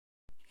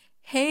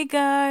Hey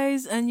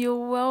guys, and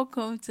you're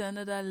welcome to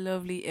another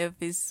lovely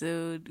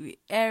episode with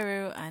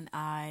Arrow and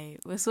I.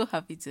 We're so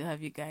happy to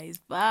have you guys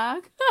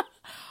back.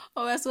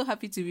 Oh, we're so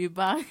happy to be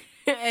back.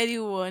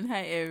 Anyone,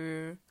 hi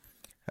Arrow.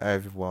 Hi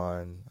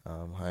everyone.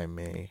 Hi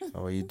May.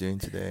 How are you doing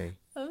today?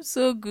 I'm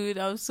so good.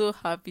 I'm so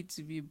happy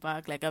to be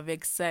back. Like I'm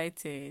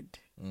excited.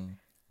 Mm,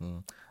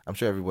 mm. I'm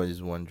sure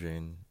everybody's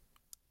wondering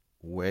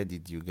where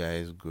did you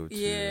guys go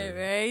Yeah, to?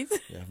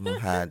 right? We have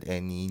not had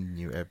any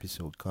new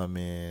episode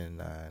coming,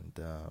 and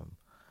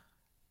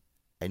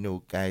I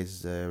know,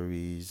 guys, there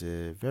is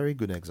a very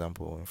good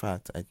example. In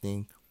fact, I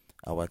think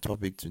our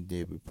topic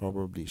today will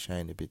probably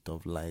shine a bit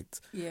of light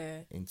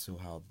Yeah. into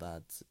how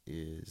that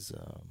is.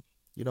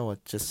 You know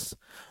what? Just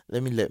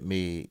let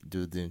me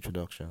do the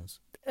introductions.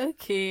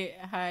 Okay.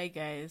 Hi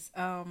guys.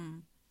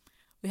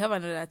 We have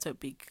another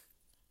topic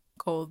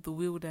called the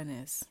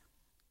wilderness.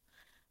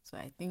 So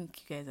I think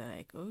you guys are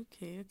like,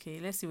 okay,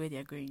 let's see where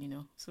they're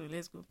going. So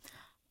let's go.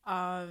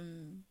 Our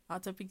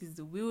topic is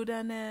the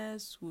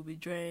wilderness. We'll be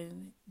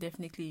drawing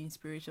definitely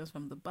inspirations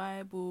from the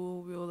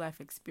Bible, real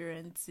life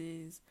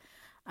experiences,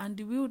 and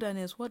the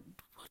wilderness. What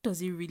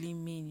does it really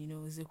mean?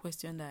 Is a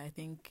question that I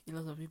think a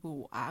lot of people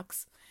will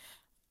ask,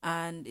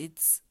 and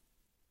it's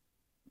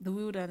the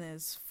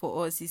wilderness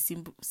for us. It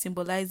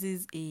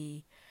symbolizes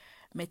a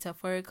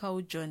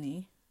metaphorical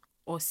journey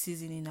or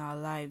season in our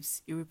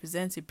lives. It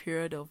represents a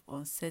period of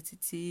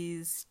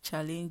uncertainties,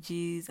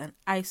 challenges, and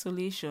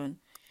isolation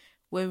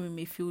where we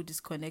may feel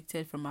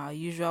disconnected from our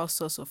usual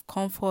source of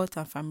comfort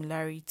and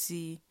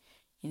familiarity.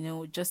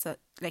 Just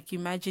like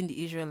imagine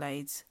the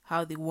Israelites,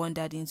 how they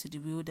wandered into the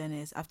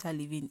wilderness after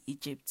leaving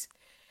Egypt.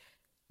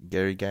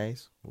 Gary,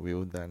 guys,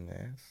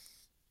 wilderness.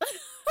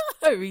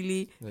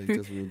 Really, No, it's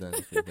just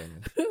wilderness,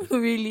 wilderness.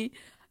 really.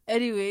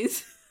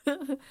 Anyways,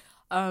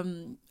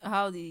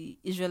 how the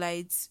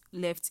Israelites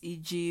left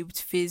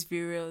Egypt, faced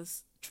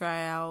various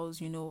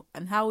trials,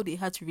 and how they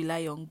had to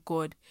rely on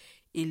God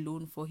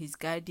alone for His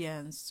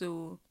guidance.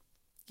 So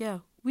yeah,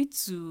 we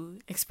too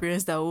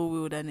experienced that whole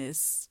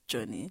wilderness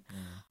journey.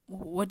 Mm.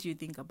 What do you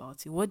think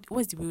about it?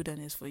 What's the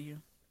wilderness for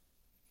you?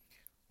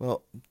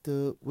 Well,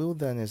 the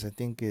wilderness, I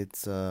think it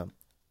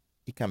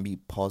can be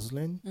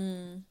puzzling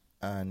Mm,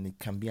 and it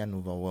can be an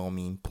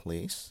overwhelming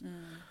place mm.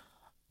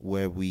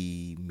 where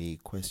we may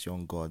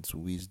question God's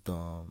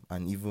wisdom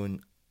and even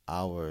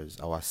our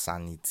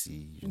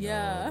sanity,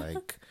 Yeah.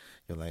 like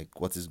you're like,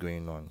 what is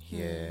going on Hmm.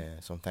 here?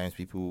 Sometimes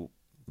people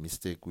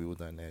mistake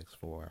wilderness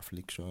for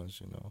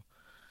afflictions,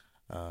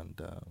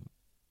 and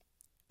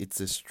it's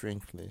a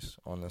strange place,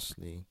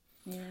 honestly.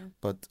 Yeah.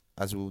 But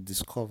as we'll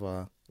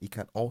discover, it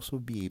can also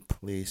be a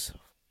place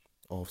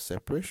of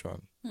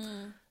separation.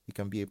 Hmm. It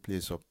can be a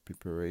place of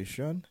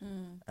preparation,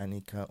 Hmm. and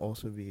it can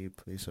also be a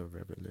place of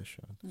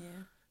revelation.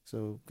 Yeah.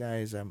 So,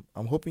 guys, I'm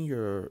hoping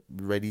you're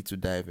ready to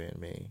dive in,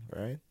 May.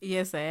 Right?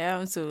 Yes, I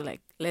am. So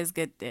let's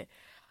get there.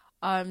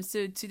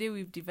 So today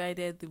we've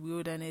divided the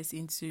wilderness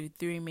into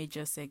three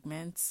major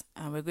segments,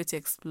 and we're going to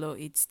explore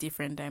its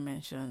different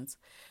dimensions.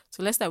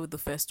 So let's start with the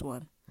first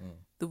one: Mm,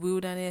 the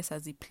wilderness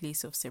as a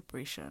place of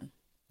separation.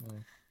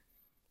 mm.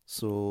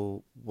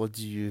 So, what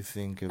do you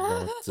think I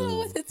about the?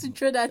 wanted to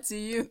throw that to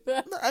you.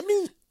 No, I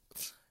mean,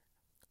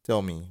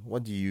 tell me,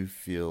 what do you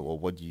feel or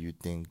what do you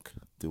think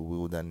the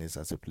wilderness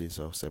as a place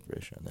of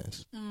separation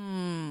is?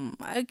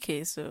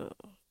 Okay, so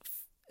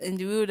in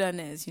the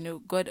wilderness,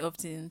 God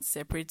often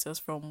separates us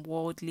from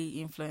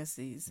worldly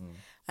influences Mm,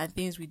 and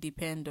things we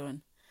depend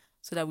on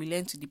so that we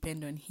learn to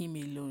depend on Him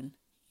alone,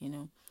 you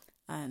know.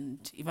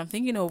 And if I'm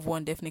thinking of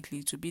one,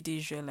 definitely to be the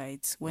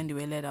Israelites when they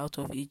were led out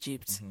of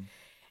Egypt mm-hmm,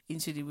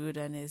 into the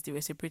wilderness, they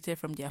were separated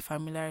from their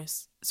familiar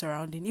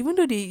surrounding. Even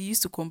though they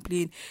used to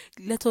complain,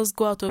 let us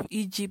go out of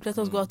Egypt, let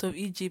us go mm. out of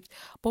Egypt.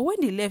 But when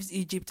they left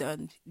Egypt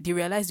and they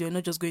realized they were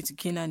not just going to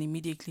Canaan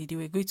immediately, they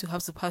were going to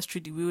have to pass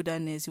through the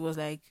wilderness. It was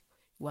like,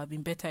 it would have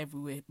been better if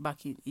we were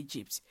back in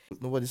Egypt.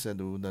 Nobody said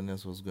the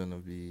wilderness was gonna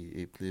be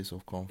a place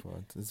of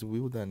comfort. It's the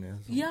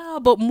wilderness. Yeah,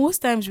 but most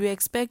times we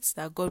expect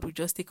that God will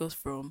just take us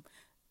from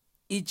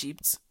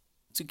Egypt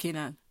to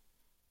Canaan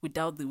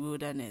without the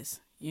wilderness.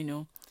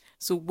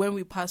 So when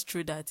we pass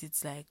through that,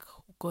 it's like,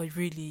 God,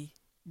 really,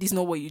 this is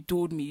not what you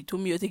told me. You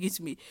told me you're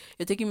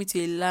taking me to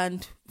a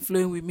land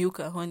flowing with milk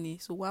and honey.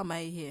 So why am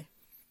I here?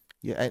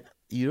 Yeah,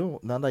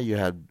 now that you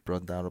had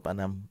brought that up,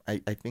 and I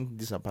think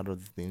these are part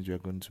of the things we are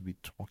going to be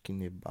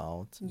talking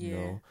about.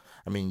 Yeah.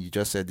 I mean, you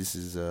just said this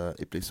is a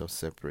place of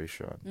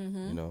separation.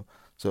 Mm-hmm.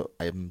 So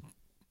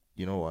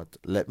you know what?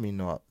 Let me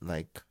not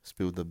like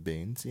spill the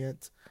beans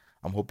yet.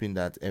 I'm hoping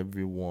that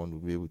everyone will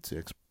be able to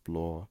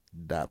explore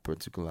that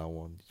particular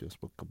one you just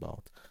spoke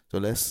about. So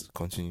let's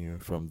continue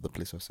from the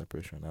place of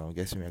separation. I'm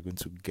guessing we are going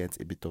to get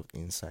a bit of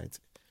insight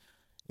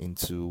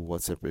into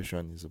what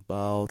separation is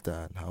about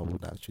and how we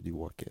would actually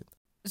work it.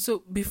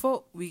 So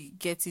before we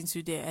get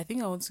into there, I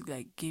think I want to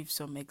like give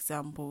some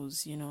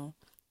examples,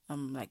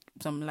 like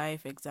some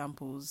life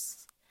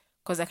examples,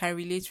 because I can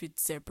relate with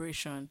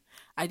separation.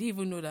 I didn't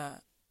even know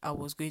that I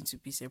was going to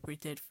be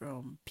separated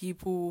from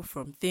people,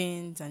 from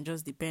things, and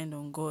just depend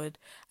on God.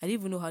 I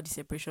didn't even know how the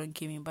separation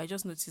came in, but I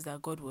just noticed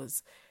that God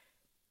was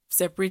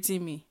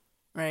separating me,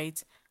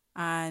 right?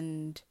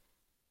 And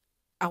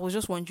I was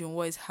just wondering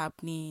what is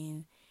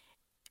happening.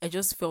 I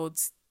just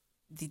felt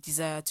the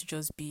desire to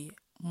just be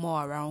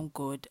more around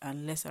God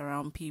and less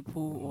around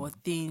people or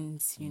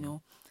things,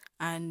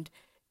 And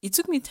it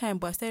took me time,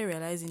 but I started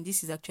realizing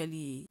this is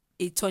actually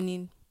a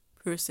turning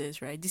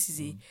process, right? This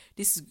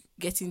is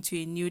getting to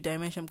a new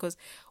dimension, because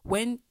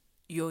when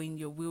you're in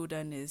your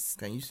wilderness.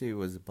 Can you say it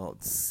was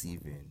about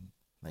sieving?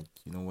 Like,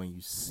 when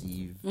you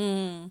sieve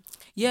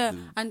Yeah, the.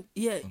 and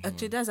yeah,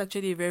 actually, that's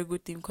actually a very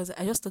good thing, because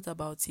I just thought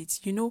about it.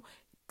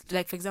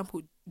 Like, for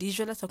example, the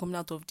Israelites are coming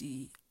out of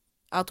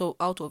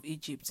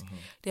Egypt.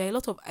 There are a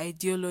lot of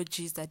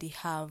ideologies that they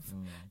have.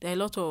 There are a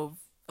lot of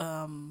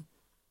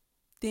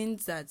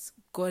things that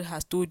God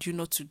has told you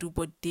not to do,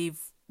 but they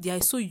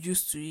are so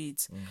used to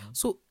it.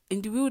 So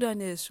in the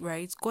wilderness,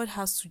 right, God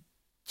has to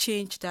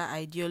change that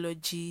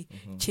ideology,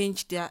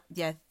 change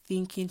their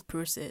thinking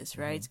process,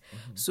 right?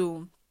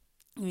 So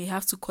you may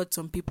have to cut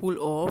some people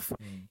off.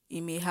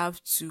 He may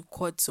have to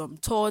cut some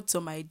thoughts,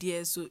 some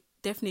ideas. So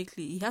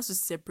definitely he has to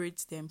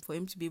separate them for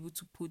him to be able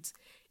to put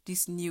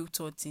this new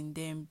thoughts in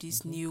them,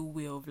 this new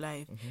way of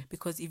life.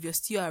 Because if you're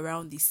still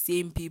around the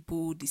same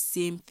people, the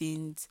same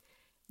things,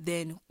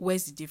 then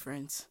where's the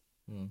difference?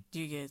 Do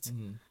you get?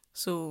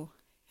 So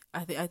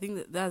I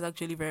think that's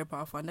actually very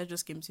powerful, and that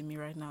just came to me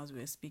right now as we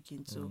were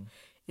speaking. So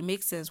it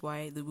makes sense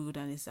why the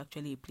wilderness is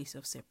actually a place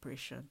of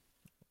separation.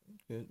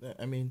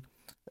 I mean,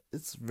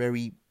 it's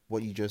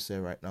what you just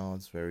said right now.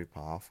 It's very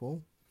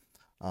powerful.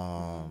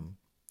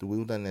 The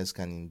wilderness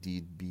can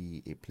indeed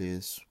be a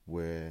place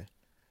where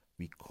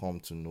we come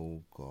to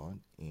know God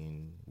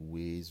in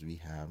ways we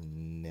have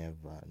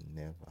never,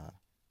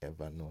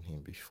 ever known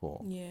Him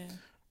before. Yeah.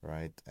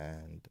 Right?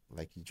 And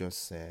like you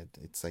just said,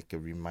 it's like a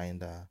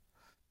reminder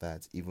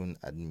that even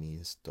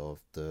amidst of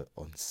the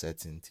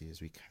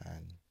uncertainties, we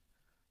can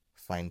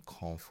find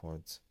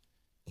comfort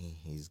in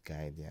His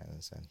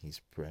guidance and His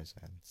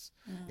presence.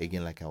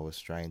 Again, like I was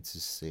trying to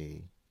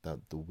say,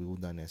 that the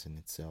wilderness in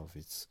itself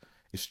is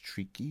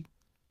tricky,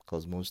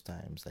 because most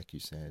times, like you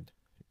said,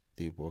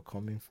 they were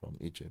coming from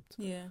Egypt.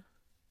 Yeah.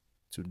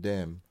 To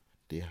them,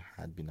 they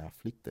had been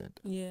afflicted.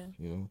 Yeah.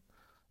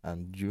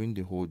 And during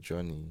the whole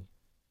journey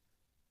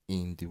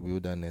in the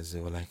wilderness, they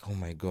were like, oh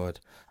my God,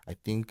 I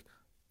think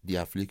the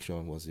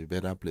affliction was a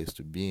better place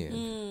to be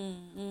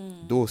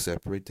in. Though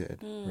separated,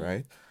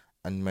 right?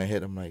 And in my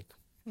head, I'm like,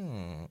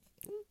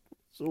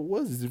 so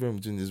what's the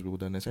difference between this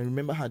wilderness? I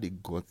remember how they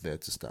got there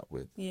to start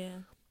with. Yeah.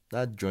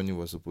 That journey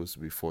was supposed to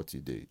be 40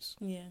 days.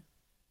 Yeah.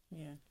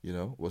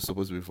 Was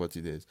supposed to be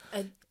 40 days.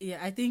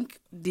 I think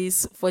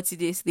this 40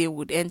 days they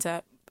would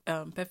enter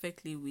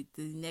perfectly with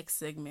the next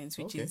segment,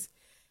 which is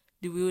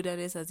the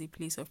wilderness as a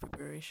place of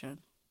preparation.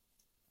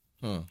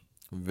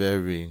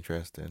 Very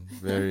interesting.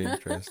 Very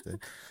interesting.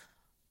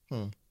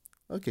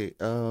 Okay.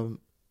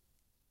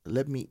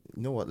 Let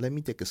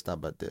me take a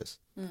stab at this.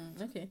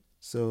 Okay.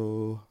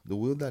 So the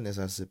wilderness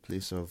as a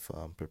place of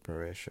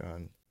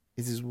preparation,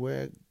 it is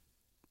where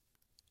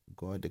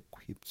God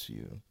equips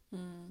you.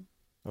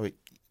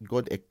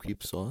 God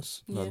equips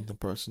us, not the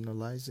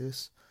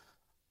personalizes.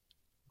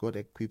 God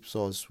equips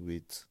us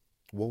with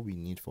what we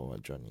need for our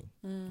journey,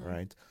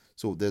 right?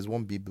 So there's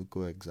one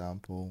biblical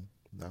example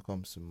that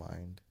comes to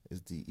mind,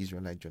 is the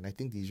Israelite journey. I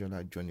think the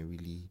Israelite journey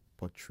really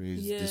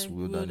portrays this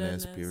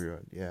wilderness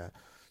period. Yeah.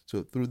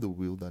 So through the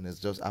wilderness,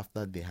 just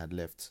after they had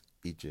left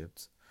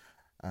Egypt,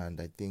 and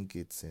I think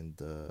it's in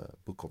the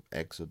book of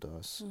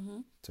Exodus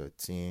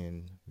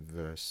 13,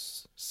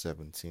 verse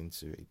 17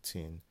 to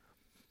 18.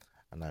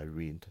 And I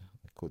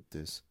quote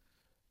this: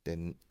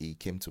 Then it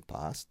came to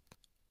pass,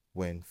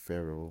 when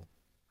Pharaoh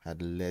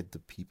had let the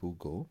people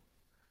go,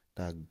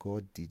 that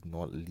God did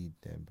not lead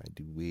them by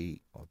the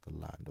way of the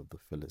land of the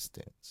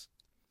Philistines,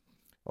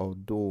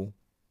 although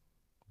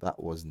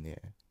that was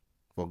near.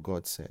 For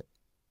God said,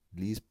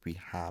 lest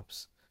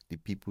perhaps the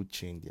people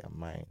change their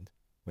mind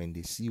when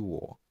they see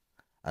war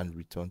and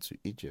return to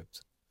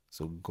Egypt.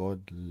 So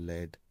God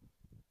led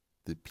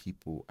the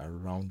people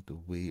around the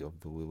way of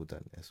the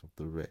wilderness of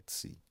the Red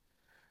Sea,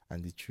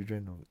 and the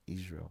children of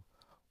Israel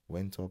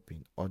went up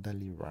in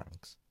orderly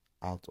ranks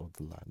out of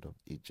the land of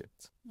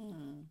Egypt.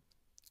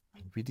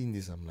 I'm reading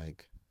this, I'm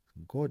like,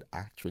 God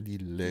actually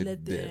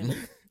led them.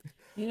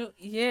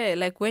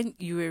 Like when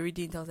you were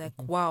reading it, I was like,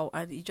 wow.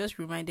 And it just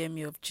reminded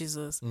me of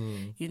Jesus.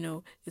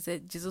 It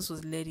said Jesus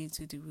was led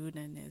into the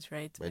wilderness,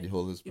 right? By the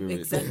Holy Spirit.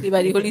 Exactly,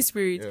 by the Holy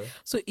Spirit. Yeah.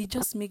 So it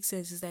just makes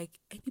sense. It's like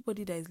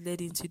anybody that is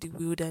led into the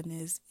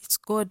wilderness, it's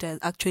God that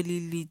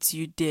actually leads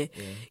you there.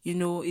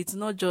 It's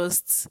not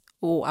just,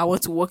 I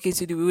want to walk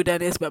into the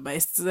wilderness by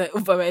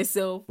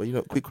myself.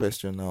 But quick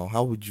question now.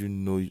 How would you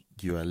know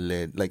you are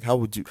led? Like, how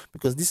would you,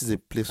 because this is a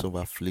place of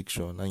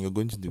affliction and you're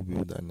going to the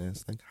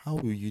wilderness, like, how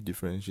will you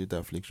differentiate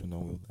affliction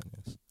and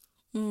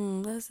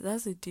wilderness?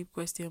 That's a deep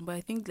question, but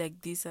I think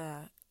like these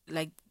are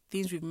like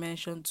things we've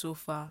mentioned so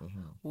far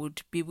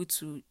would be able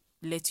to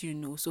let you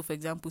know. So for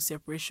example,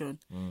 separation,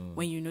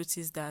 when you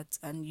notice that,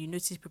 and you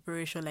notice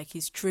preparation, like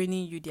he's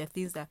training you, there are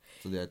things that,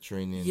 so they are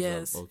training.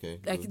 yes, Okay,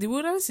 like good. The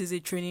wilderness is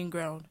a training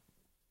ground.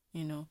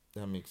 you know.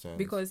 That makes sense.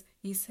 Because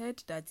he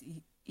said that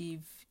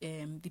if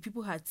the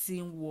people had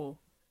seen war,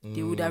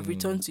 they would have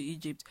returned to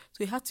Egypt.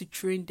 So he had to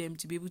train them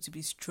to be able to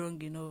be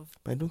strong enough.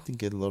 But I don't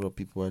think a lot of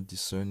people are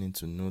discerning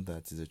to know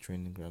that it's a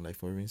training ground. Like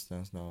for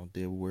instance, now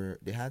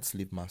they had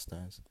slave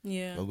masters.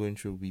 Yeah. They're going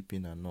through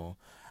weeping and all.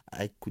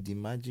 I could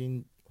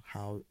imagine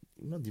how,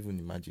 not even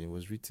imagine, it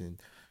was written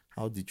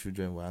how the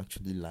children were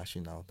actually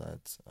lashing out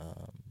at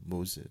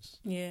Moses.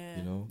 Yeah.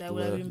 You know, That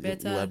would have been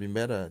better. It would have been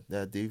better.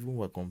 That they even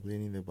were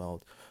complaining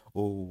about,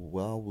 oh,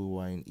 while we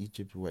were in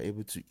Egypt, we were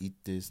able to eat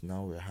this.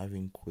 Now we're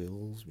having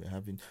quails.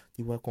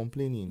 They were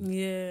complaining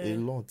a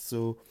lot.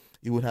 So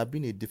it would have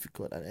been a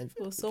difficult.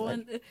 For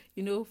someone,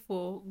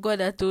 for God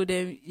that told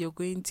them you're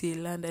going to a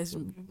land that's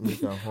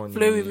milk and honey,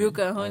 flowing with milk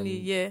and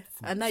honey,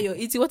 and now you're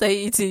eating. What are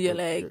you eating?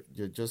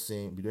 You're just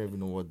saying we don't even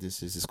know what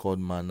this is. It's called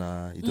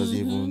manna. It doesn't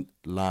even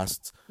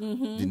last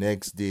the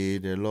next day.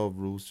 There are a lot of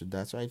rules to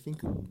that. So I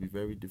think it would be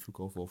very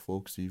difficult for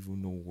folks to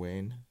even know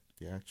when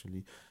they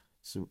actually.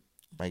 So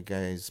my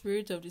guys,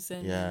 spirit of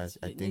discernment. Yeah,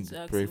 I think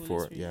pray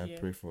for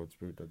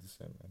spirit of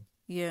discernment.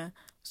 Yeah.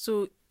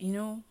 So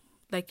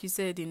like you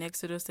said in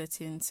Exodus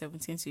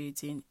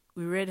 13:17-18,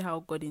 we read how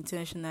God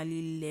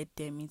intentionally led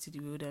them into the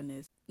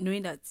wilderness,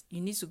 knowing that you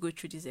need to go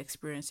through this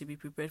experience to be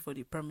prepared for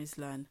the promised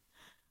land.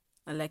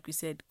 And like we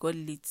said, God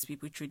leads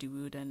people through the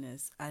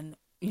wilderness. And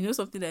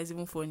something that is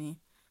even funny,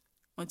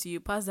 until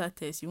you pass that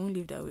test, you won't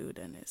leave that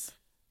wilderness.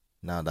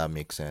 Now that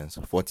makes sense.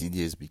 40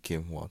 days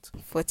became what?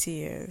 40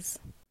 years.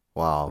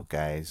 Wow,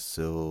 guys.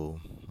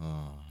 So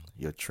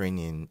your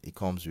training, it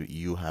comes with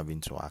you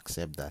having to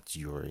accept that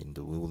you're in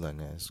the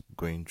wilderness,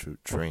 going through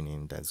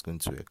training that's going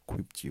to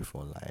equip you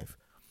for life.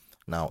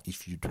 Now,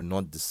 if you do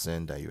not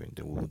discern that you're in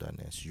the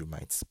wilderness, you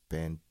might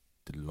spend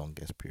the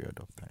longest period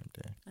of time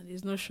there. And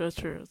there's no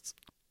shortcuts.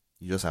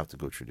 You just have to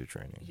go through the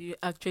training. You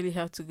actually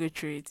have to go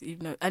through it.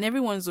 And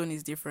everyone's zone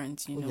is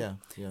different,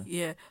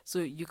 Yeah. So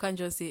you can't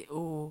just say,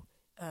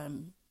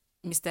 Mr.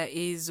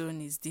 A's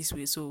zone is this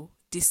way, so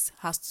this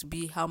has to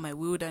be how my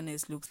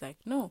wilderness looks like.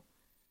 No.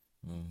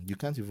 You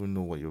can't even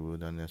know what your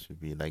wilderness will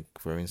be. Like,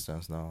 for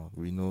instance, now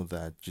we know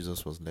that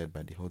Jesus was led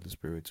by the Holy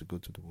Spirit to go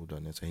to the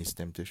wilderness, and his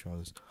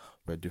temptations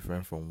were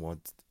different from what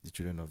the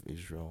children of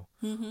Israel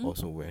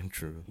also went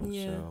through.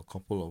 Yeah. So a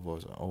couple of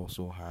us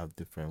also have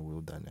different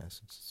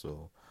wildernesses.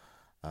 So,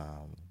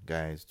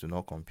 guys, do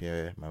not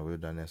compare my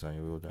wilderness and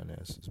your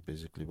wilderness. It's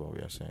basically what we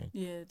are saying.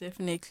 Yeah,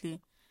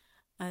 definitely.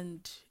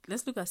 And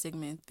let's look at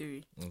segment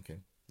 3. Okay,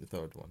 the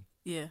third one.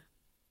 Yeah.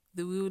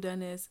 The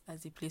wilderness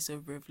as a place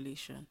of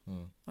revelation.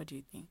 What do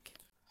you think?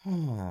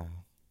 I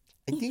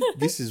think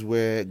this is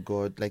where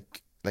God,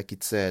 like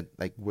it said,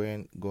 like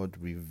when God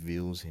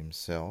reveals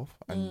himself,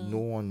 and no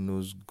one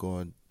knows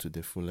God to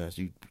the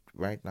fullest.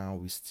 Right now,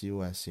 we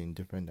still are seeing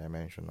different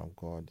dimensions of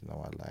God in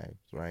our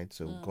lives, right?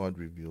 So God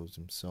reveals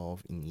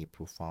himself in a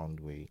profound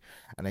way.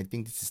 And I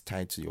think this is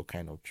tied to your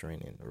kind of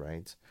training,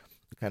 right?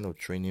 The kind of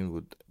training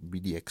would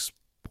really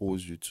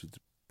expose you to the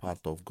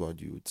part of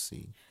God you would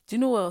see. Do you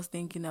know what I was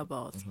thinking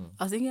about?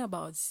 I was thinking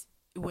about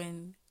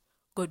when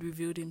God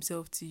revealed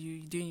himself to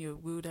you during your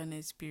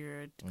wilderness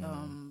period,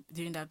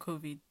 during that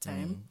COVID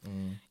time.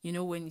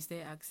 When you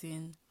start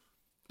asking,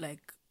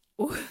 like,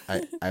 so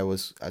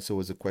it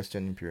was a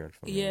questioning period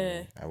for me.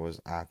 Yeah. I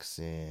was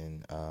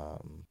asking,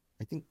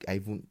 I think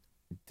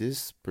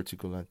this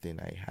particular thing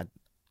I had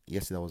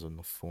yesterday, I was on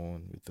the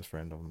phone with a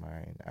friend of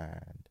mine,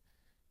 and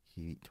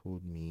he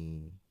told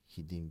me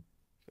he didn't.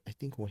 I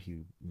think what he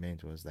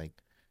meant was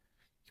like,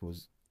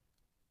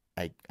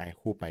 I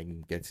hope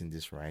I'm getting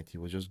this right. He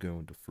was just going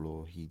with the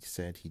flow. He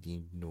said he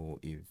didn't know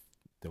if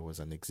there was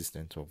an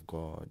existence of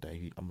God.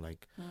 I'm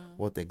like,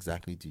 what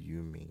exactly do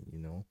you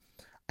mean?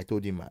 I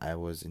told him I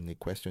was in a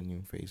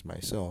questioning phase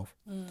myself,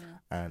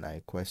 and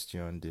I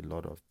questioned a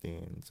lot of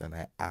things, and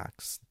I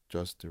asked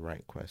just the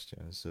right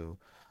questions. So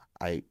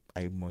I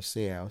must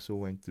say I also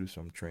went through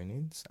some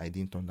trainings. I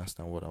didn't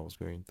understand what I was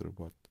going through,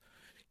 but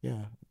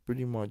yeah,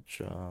 pretty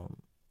much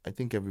I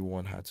think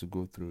everyone had to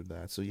go through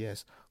that. So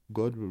yes,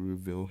 God will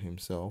reveal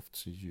himself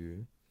to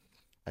you.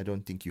 I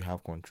don't think you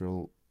have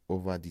control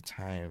over the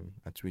time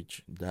at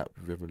which that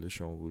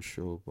revelation will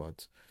show,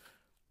 but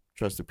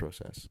trust the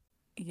process.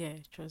 Yeah,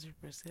 trust the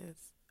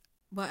process.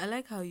 But I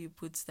like how you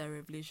put that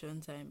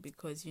revelation time,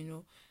 because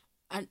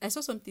and I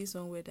saw something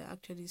somewhere that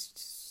actually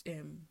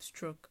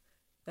struck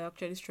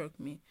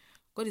me.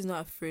 God is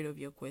not afraid of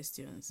your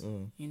questions.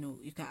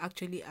 You can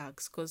actually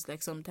ask, because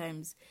like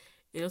sometimes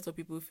a lot of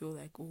people feel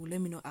like, oh, let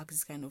me not ask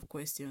this kind of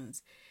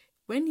questions.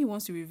 When he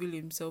wants to reveal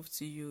himself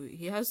to you,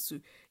 he has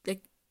to,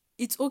 like,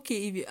 it's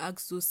okay if you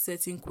ask those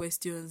certain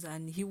questions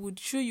and he would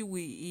show you who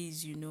he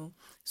is,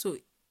 So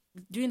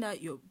during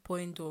that, your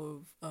point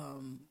of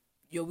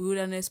your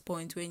wilderness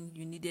point, when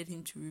you needed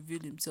him to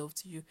reveal himself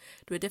to you,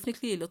 there were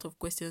definitely a lot of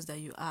questions that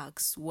you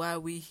asked. Why are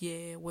we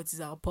here? What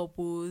is our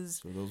purpose?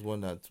 So there was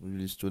one that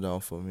really stood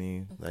out for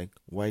me. Like,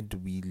 why do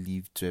we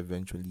live to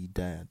eventually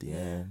die at the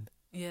end?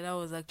 Yeah, that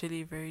was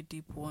actually a very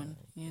deep one,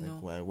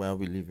 Like, why are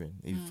we living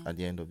if at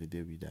the end of the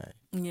day we die?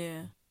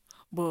 Yeah.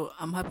 But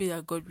I'm happy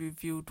that God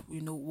revealed,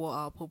 what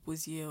our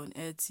purpose here on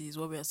earth is,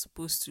 what we are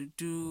supposed to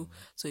do. Mm.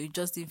 So it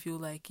just didn't feel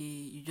like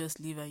you just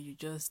live and you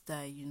just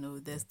die. Yeah.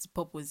 There's the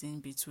purpose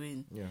in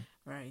between, Yeah.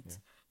 right? Yeah.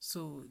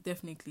 So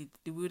definitely,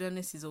 the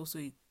wilderness is also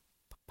a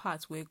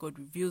part where God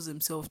reveals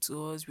Himself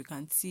to us. We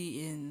can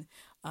see in,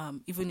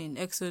 even in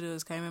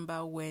Exodus. Can you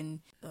remember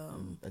when,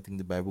 And I think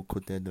the Bible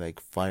quoted like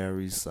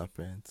fiery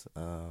serpent,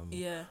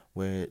 yeah,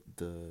 where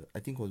I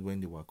think it was when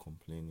they were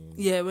complaining,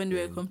 yeah, when they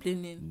were then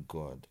complaining.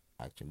 God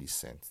actually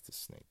sent the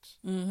snakes.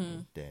 Mm-hmm.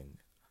 And then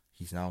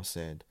He's now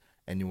said,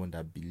 anyone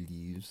that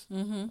believes,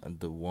 Mm-hmm. and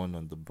the one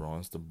on the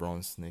bronze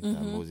snake that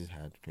Mm-hmm. Moses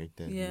had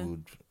created Yeah.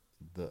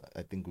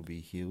 I think would be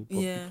healed.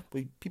 Yeah.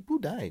 But people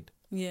died.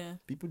 Yeah.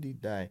 People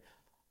did die.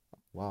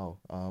 Wow.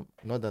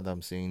 Not that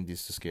I'm saying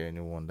this to scare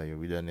anyone that your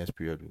wilderness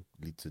period will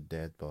lead to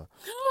death, but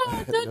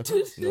Oh, no,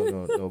 don't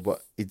do no.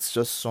 But it's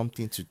just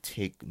something to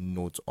take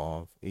note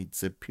of.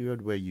 It's a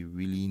period where you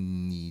really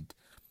need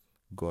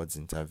God's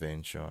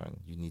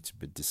intervention. You need to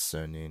be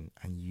discerning,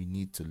 and you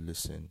need to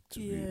listen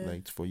Yeah.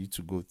 like for you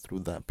to go through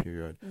that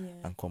period Yeah.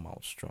 and come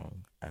out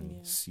strong and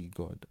Yeah. see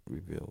God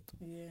revealed.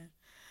 Yeah.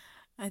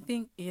 I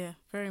think, yeah,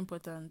 very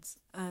important.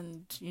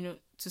 And,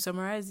 to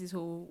summarize this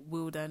whole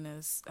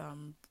wilderness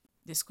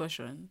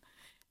discussion,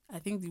 I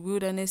think the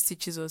wilderness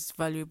teaches us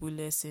valuable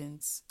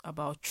lessons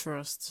about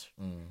trust,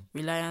 Mm.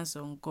 reliance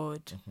on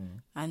God, Mm-hmm.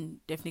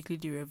 and definitely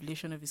the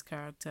revelation of His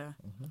character.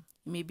 Mm-hmm.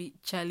 It may be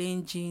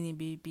challenging, it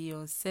may be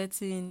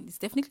uncertain. It's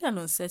definitely an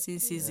uncertain Yeah,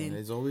 season.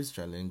 it's always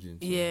challenging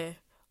too. Yeah,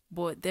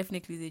 but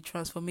definitely the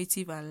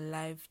transformative and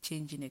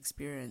life-changing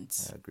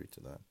experience. I agree to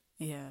that.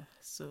 Yeah,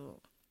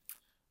 so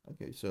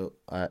Okay, so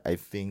I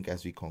think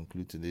as we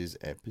conclude today's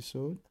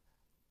episode,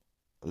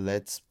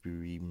 let's be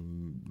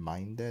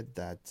reminded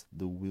that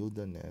the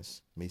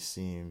wilderness may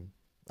seem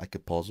like a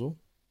puzzle,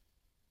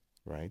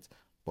 right?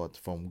 But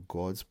from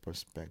God's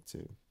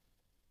perspective,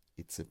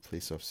 it's a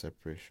place of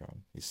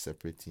separation. It's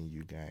separating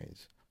you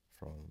guys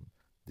from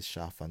the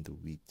chaff and the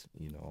wheat.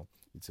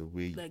 It's a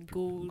way, like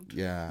gold.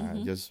 yeah,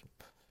 Mm-hmm. just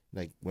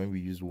like when we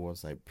use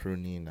words like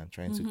pruning and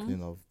trying to Mm-hmm.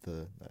 clean off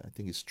I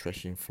think it's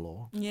threshing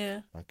floor.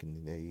 Yeah. Back in the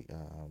day,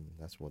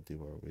 that's what they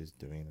were always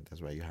doing.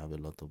 That's why you have a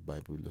lot of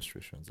Bible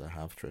illustrations that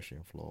have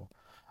threshing floor.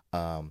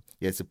 Yeah,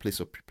 it's a place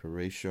of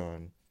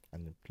preparation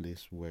and a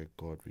place where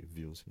God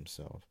reveals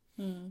Himself,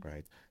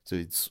 right? So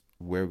it's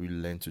where we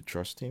learn to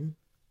trust Him,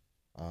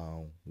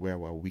 where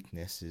our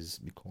weaknesses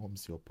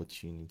becomes the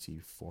opportunity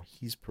for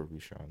His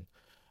provision.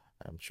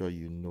 I'm sure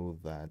you know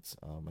that.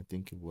 I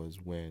think it was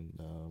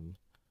when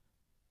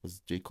was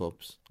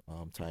Jacob's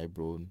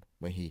Tyrone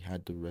when he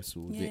had to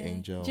wrestle with the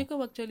angel. Jacob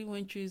actually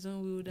went through his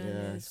own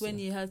wilderness Yeah, when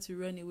he had to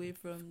run away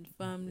from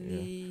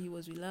family. He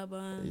was with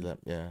Laban.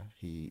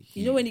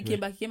 When he came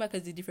back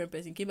as a different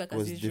person. He came back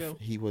as Israel.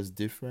 He was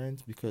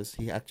different because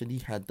he actually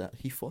had that.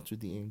 He fought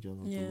with the angel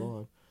of the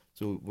Lord.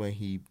 So when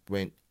he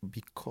went,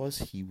 because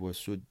he was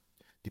so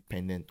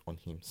dependent on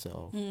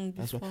himself,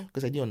 that's why.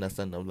 Because I didn't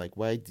understand. I'm like,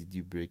 why did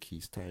you break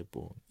his thigh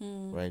bone,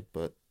 right?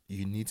 But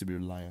you need to be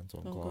reliant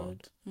on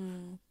God.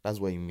 That's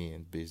what he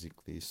meant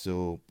basically.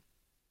 So,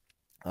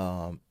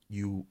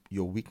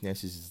 your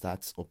weaknesses is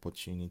that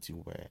opportunity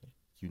where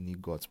you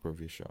need God's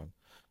provision,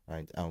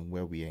 right? And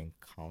where we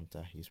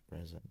encounter His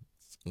presence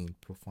in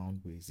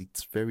profound ways.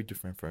 It's very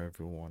different for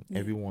everyone. Yeah.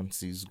 Everyone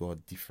sees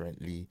God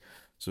differently.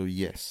 So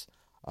yes,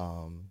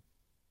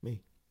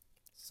 me,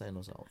 sign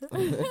us out.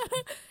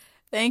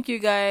 Thank you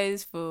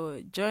guys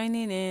for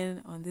joining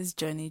in on this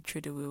journey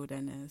through the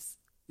wilderness.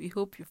 We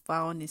hope you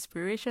found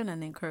inspiration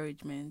and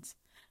encouragement.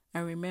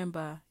 And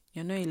remember,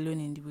 you're not alone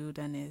in the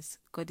wilderness.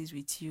 God is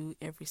with you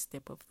every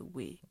step of the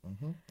way.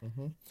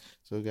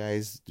 So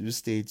guys, do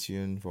stay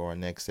tuned for our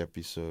next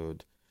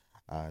episode.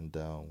 And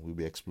we'll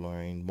be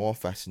exploring more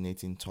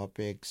fascinating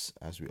topics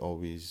as we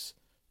always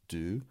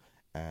do.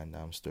 And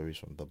stories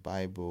from the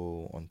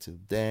Bible. Until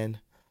then,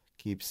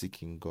 keep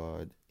seeking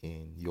God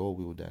in your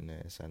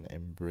wilderness and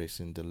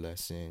embracing the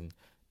lesson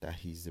that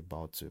He's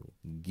about to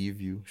give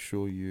you,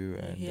 show you,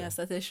 and He has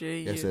started showing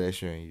you. He has started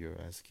showing you,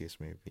 as the case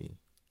may be.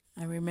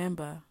 And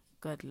remember,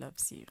 God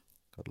loves you.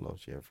 God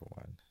loves you,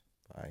 everyone.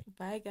 Bye.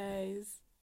 Bye, guys.